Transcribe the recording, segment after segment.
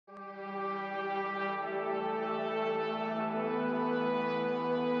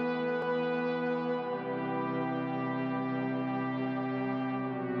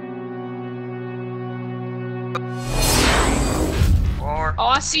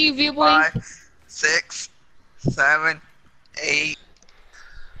see you, Via Boy. 5, 6, 7, 8.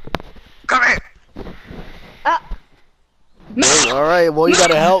 Come here. All right. Well, you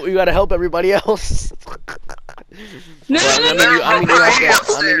gotta help. You gotta help everybody else. No, I mean,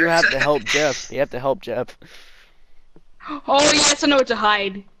 you have to help Jeff. You have to help Jeff. Oh, yes, I know what to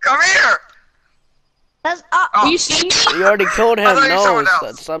hide. Come here. That's You see me? You already killed him. thought you were No, someone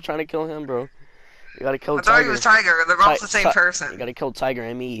else. stop trying to kill him, bro. You gotta kill I thought he Tiger. was Tiger. They're both the same person. You gotta kill Tiger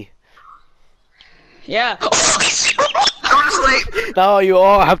and me. Yeah. Go to sleep. No, you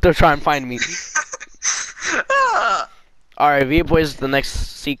all have to try and find me. Alright, Via Boy's the next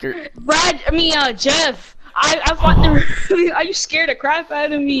seeker. Jeff. I thought you scared the crap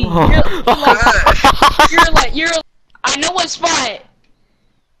out of me. You're I know what spot.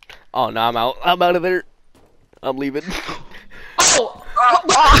 Oh no, I'm out. I'm out of there. I'm leaving. Oh.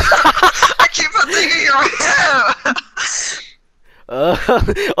 I keep on thinking you're him.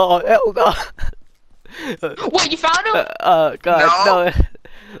 Oh hell no. What, you found him? God, no.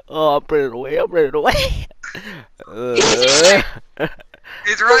 Oh, I'm running away. I'm running away.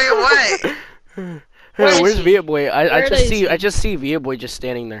 He's running away. Where's he? Via Boy? I Where just see Via Boy just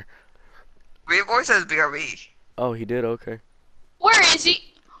standing there. Via Boy says BRB. Oh, he did. Okay. Where is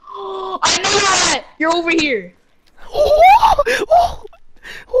he? I know that. You're over here.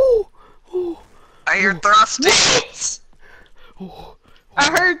 I hear thrusting. What? I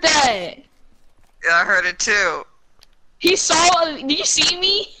heard that. Yeah, I heard it too. He saw. Did you see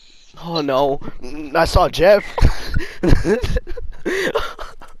me? Oh no, I saw Jeff.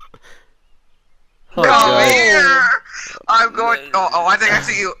 Oh, Come God. here. I'm going. Oh, I think I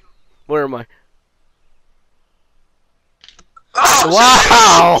see you. Where am I? Oh,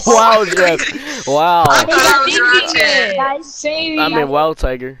 Wow! shit. Wow, Jeff! Wow! I thought I was your team. guys. Save I'm in Wild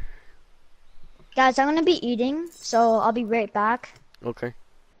Tiger. Guys, I'm gonna be eating, so I'll be right back. Okay.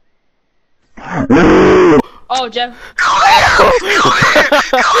 Oh, Jeff. Come here. Come here.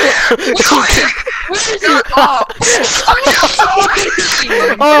 Come here. Where is he? Oh.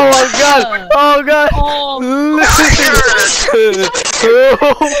 Oh my God! Oh God! Oh.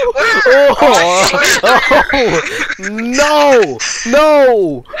 No!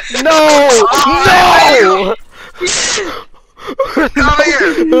 No! No! No! Come here.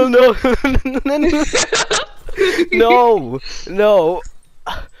 No! No!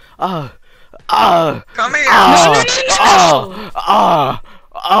 Come here.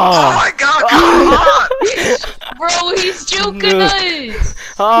 Oh my God, come on. Bro, he's joking us.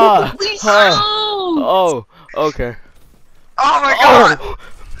 Please don't. Oh, okay. Oh my God.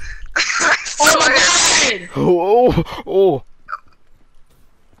 Oh my God. Oh.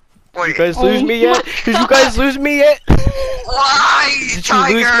 Wait, You guys lose me yet? Did you guys lose me yet? why, Did you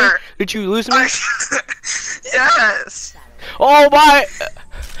lose me? Tiger? Did you lose me? Yes. Oh my!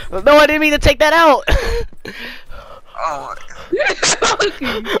 No, I didn't mean to take that out. Oh my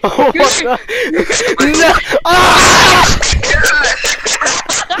God. Oh my God! No! Ah!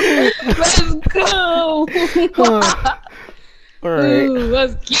 Let's go. Alright. Ooh,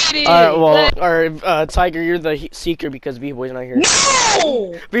 let's get it. Alright, Tiger, you're the seeker because B-Boy's not here.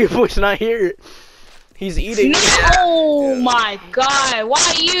 No! B-Boy's not here. He's eating. No! Oh my God!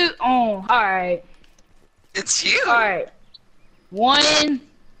 Why you? Oh, alright. It's you. Alright. 1,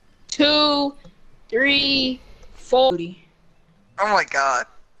 2, 3, 4. Oh my God.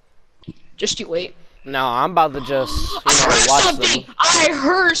 Just you wait. No, I'm about to just I heard watch something. them. I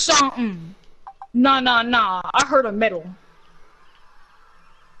heard something. Nah. I heard a metal.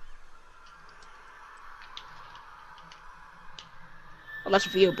 Oh, that's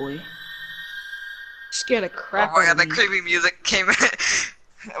Via Boy. Scared the crap Oh my out God, of the me. creepy music came in.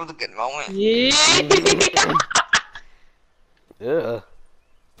 That was a good moment. Yeah. Yeah.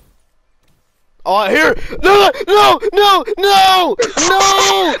 Oh, I hear! No!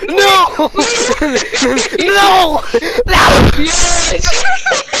 Yes.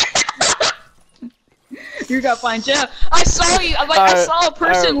 You gotta find Jeff. I saw you. I saw a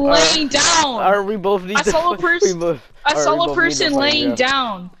person laying down. We both need I saw a person. I saw a person laying Jeff.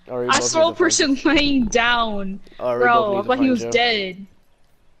 down. Alright, I saw a person laying down. Bro, I thought he was dead.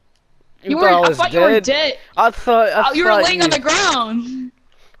 You I thought you were dead. I thought You were laying on the ground.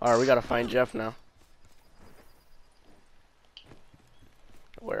 Alright, we gotta find Jeff now.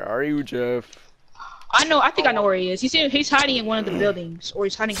 Where are you, Jeff? I think I know where he is. He's hiding in one of the buildings, or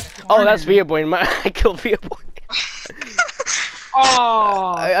he's hiding. Oh, that's Via Boy. I killed Via Boy.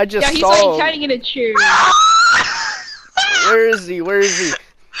 Oh. I just he's saw like him. hiding in a chair. Where is he? Oh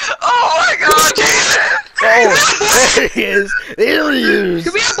my God, Jesus! Oh, there he is. There he is.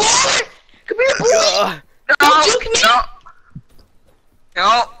 Come here, boy. Come here, boy. No.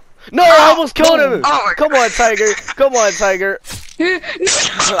 No. No, I almost killed him. Oh my Come on, Tiger. Come on, Tiger.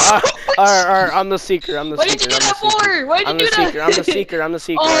 Alright, I'm the seeker. I'm the What seeker. did you do that for? Why did you do that? I'm the seeker. I'm the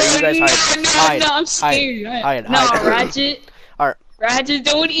seeker. Oh, Alright, you guys hide. no, I'm scared. Hide. No, Ratchet. Alright. Ratchet,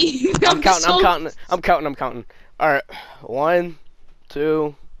 don't eat. I'm counting. Alright. 1,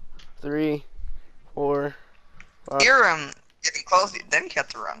 2, 3, 4, 5. You're getting close, then you have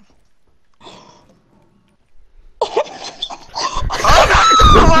to run.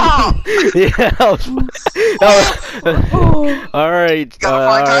 Yeah. Alright.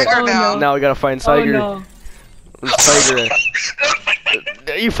 Now. Now we gotta find Tiger. Oh, no. Tiger.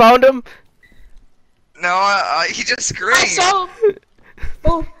 You found him? No, he just screamed. I saw.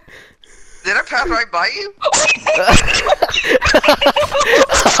 Oh. Did I pass right by you?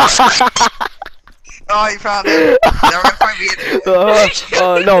 Oh, you found him. Now we're gonna find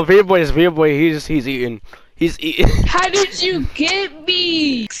Vietnam. No, Viet boy, he's eating. He's eating. How did you get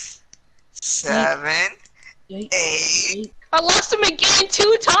me? 7, 8. I lost him again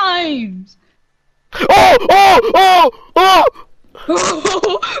 2 times. Oh!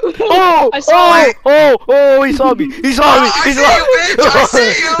 I saw it. Oh! He saw me. He saw me. I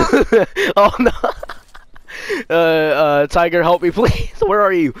see you. Oh no. Tiger, help me, please. Where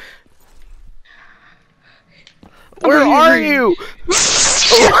are you? Where are you?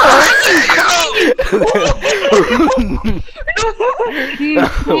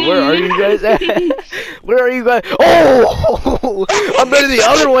 Where are you guys at? Where are you guys? Oh! I'm running the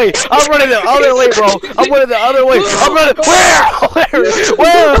other way. I'm running the other way, bro. I'm running the other way. I'm running. Where?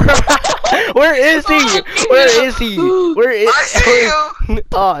 Where is he? Where is he? Where is? I see you.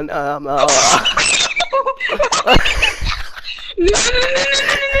 Oh no!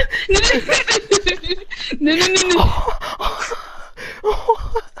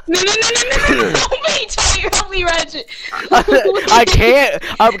 Help me, Ratchet. I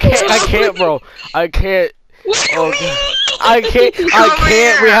can't, bro. I can't. Oh, I can't. We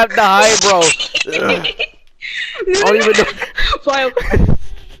have to hide, bro. I don't even know. I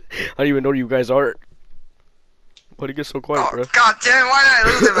don't even know where you guys are. Why do you get so quiet, bro? God damn! Why did I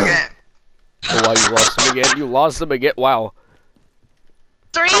lose him again? Oh, wow, you lost him again. You lost him again. Wow.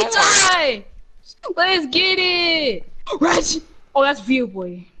 3 times. Let's get it, Ratchet. Oh, that's View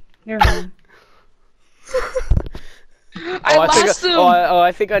Boy. Never mind. I lost him.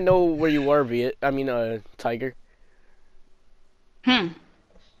 I think I know where you are, Viet. I mean, Tiger. I'm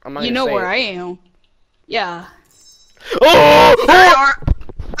not you know where I am. Yeah. Oh!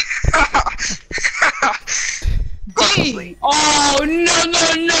 Dang. Oh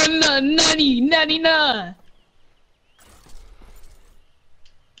no, nutty. Come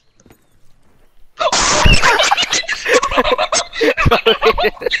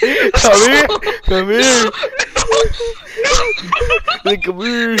here. Come here.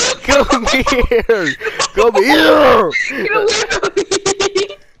 Come here.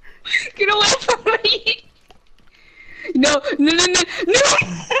 Get away from me. No.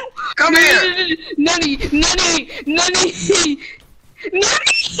 Come here. Nutty.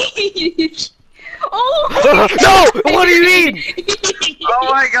 Oh. No! What do you mean? Oh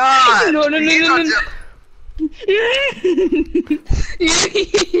my God. No.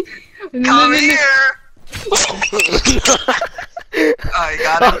 Come here. Oh, you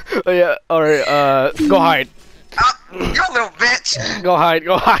got it. Oh yeah. All right. Go hide. You little bitch. Go hide.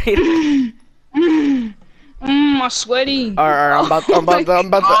 I'm sweaty. Alright, I'm about to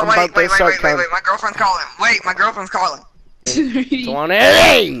start wait, my girlfriend's calling. Wait, my girlfriend's calling.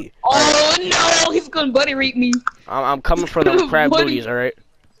 Hey! Oh no, he's gonna buddy rape me. I'm coming for them crab booties, alright?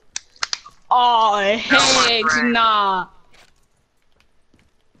 Oh heck nah.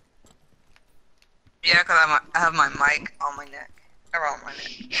 Yeah, cause I have my mic on my neck. Around my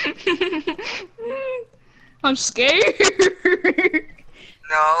neck. I'm scared.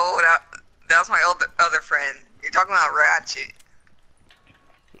 No, that was my other friend. You're talking about Ratchet.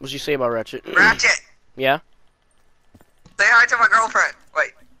 What'd you say about Ratchet? Ratchet! Yeah? Say hi to my girlfriend.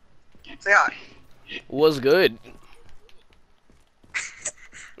 Wait. Say hi. Was good.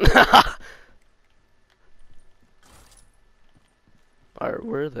 Alright,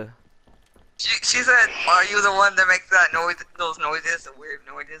 where are the... She said, are you the one that makes that noise, those noises, the weird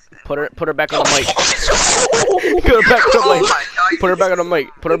noises? Put her back on the mic. Put her back on the mic. Put her back on the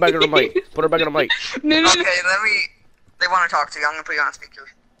mic. Put her back on the mic. Put her back on the mic. Okay, they want to talk to you. I'm gonna put you on speaker.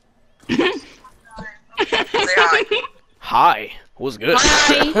 Say hi. Hi. Was good.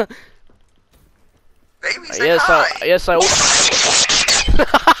 Hi. Baby, say hi. Yes, I will. Say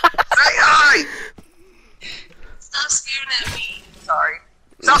hi. Stop screaming at me. Sorry.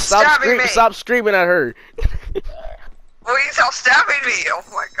 Stop stabbing me. Stop screaming at her. Well, he's out stabbing me. Oh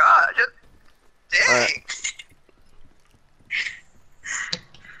my god. Dang. Alright.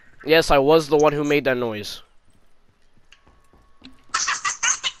 Yes, I was the one who made that noise.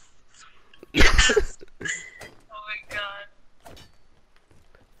 Oh my god.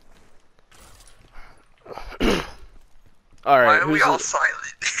 Alright, Why are we all silent?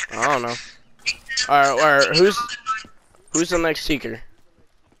 I don't know. Alright, who's the next seeker?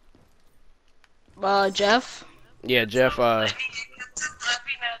 Jeff. Yeah, Jeff, As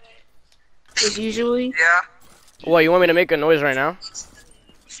usually. Yeah, What, you want me to make a noise right now?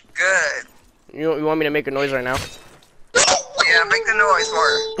 good. You want me to make a noise right now? Yeah, make the noise for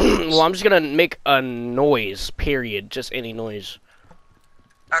her. Well, I'm just gonna make a noise, period. Just any noise.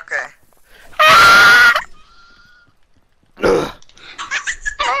 Okay.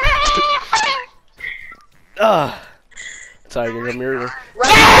 Tiger, come here.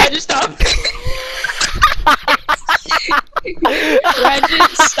 Reggie, stop. Reggie,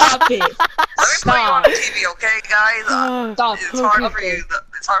 stop it. Let me put you on TV, okay, guys? Stop. It's hard for you.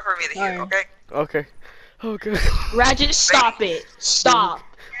 It's hard for me to hear. Alright. Okay. Okay. Okay. Reggie, stop it. Stop.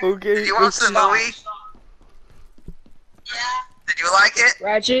 Okay. Did you watch the Stop. movie? Did you like it?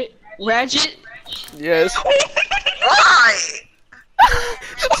 Ratchet. Yes. Why?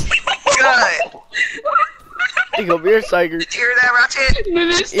 Good. Hey, come here, Tiger. Did you hear that,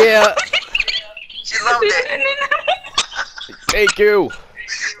 Ratchet? Yeah. She loved it. Thank you.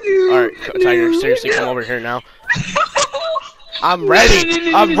 Alright, Tiger, seriously, come over here now. I'm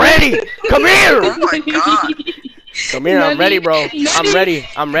ready. I'm ready. Come here. Oh my god. Come here. I'm ready, bro. I'm ready.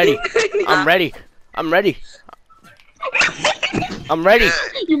 I'm ready. I'm ready. I'm ready. I'm ready.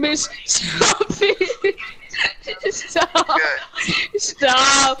 Good. You miss. Stop it. Stop. Good.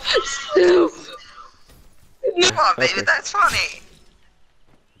 Stop. Come on, baby. Okay. That's funny.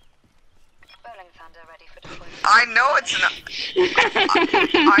 I know it's not.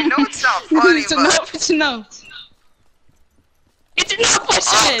 I know it's not funny, It's but. enough. It's enough. It's enough. I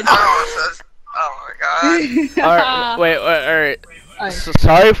said. Oh my god. Alright, wait, alright. Alright.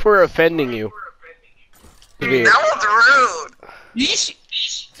 Sorry for offending you. Weird. That was rude.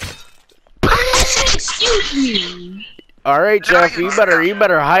 I said, excuse me. Alright, Jeff, you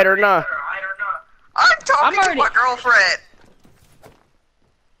better hide or not. I'm talking already- to my girlfriend.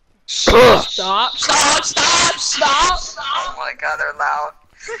 Ugh. Stop. Oh my god, they're loud.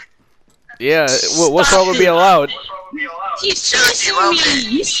 Yeah, what's wrong with being loud? He's chasing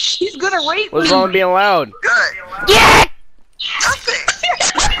me. He's gonna rape What's me. wrong with being loud? Good. Yeah!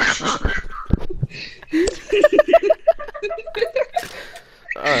 Nothing.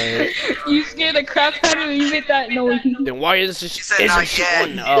 Alright. You scared the crap out of me. You made that noise. Then why is this? She said isn't not she yet.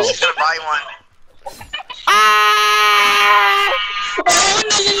 one? Oh. She's gonna buy one. Oh,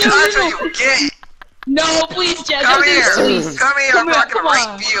 That's what you get. no, please, Jeff. Come don't do this to here. me. Come here. Come I'm here, not come gonna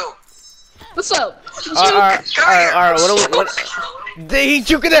on. rape you. What's up? Alright, Come here. what? They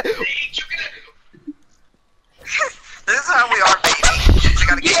juking it. This is how we are, baby. You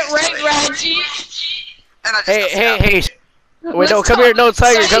gotta Get used to right, it. Reggie. And I just Hey, got hey, stabbed. hey. Wait, no, Let's come here, talk. no,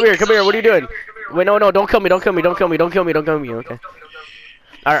 Tiger, Psych. come here, what are you doing? Wait, no, don't kill me, okay.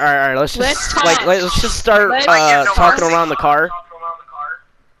 Alright, let's Let's just, talk. let's just start, Let's- talking around the car.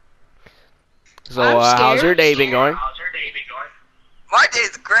 So, I'm how's scared. your day been going? My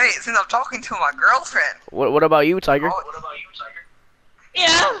day's great since I'm talking to my girlfriend. What about you, Tiger? Oh,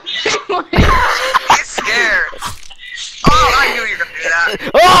 Yeah. he's scared. Oh, I knew you were gonna do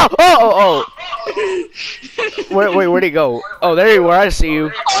that. Oh! Where'd he go? Oh, there you are, I see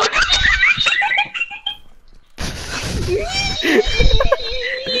you.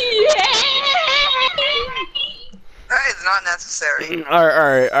 That is not necessary.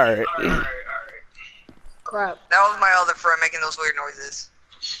 Alright. Crap. That was my other friend making those weird noises.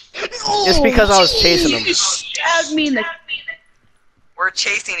 Just because I was chasing him. You stabbed me in the. We're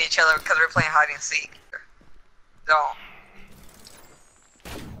chasing each other because we're playing hide and seek. No.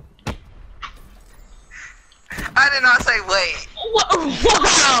 I did not say wait.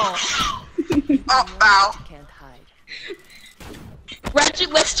 Wow. Oh, bow.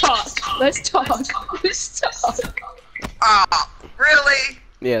 Ratchet, let's talk. Let's talk. Oh, really?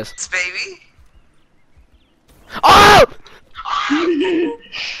 Yes. Baby? Oh!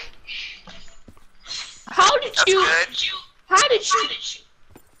 How did That's you? good. How did you?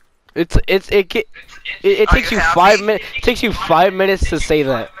 It Are takes you you happy? 5 minutes. It takes you 5 minutes to say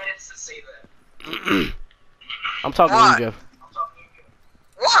that. I'm talking to What? you, Jeff.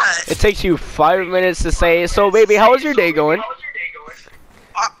 What? It takes you 5 minutes to say. So, baby, how was your day going?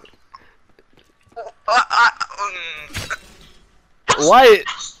 Uh, What?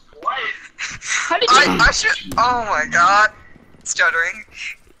 How did you? I should. Oh my god. Stuttering.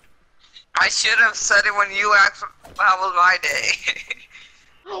 I should have said it when you asked how was my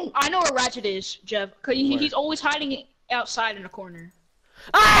day. I know where Ratchet is, Jeff. Cause he's always hiding outside in the corner.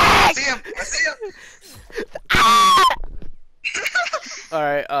 I see him. I see him.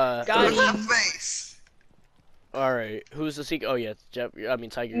 Alright, Got Where's him. that face? alright. Who's the seeker? Oh, yeah, it's Jeff. I mean,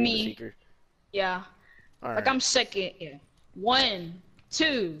 Tiger, you're the Me. seeker. Yeah. Alright. Like I'm second. Yeah. 1,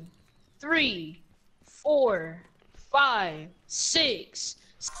 2, 3, 4, 5, 6.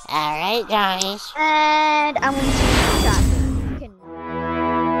 Alright, guys. And I'm gonna shoot the shot.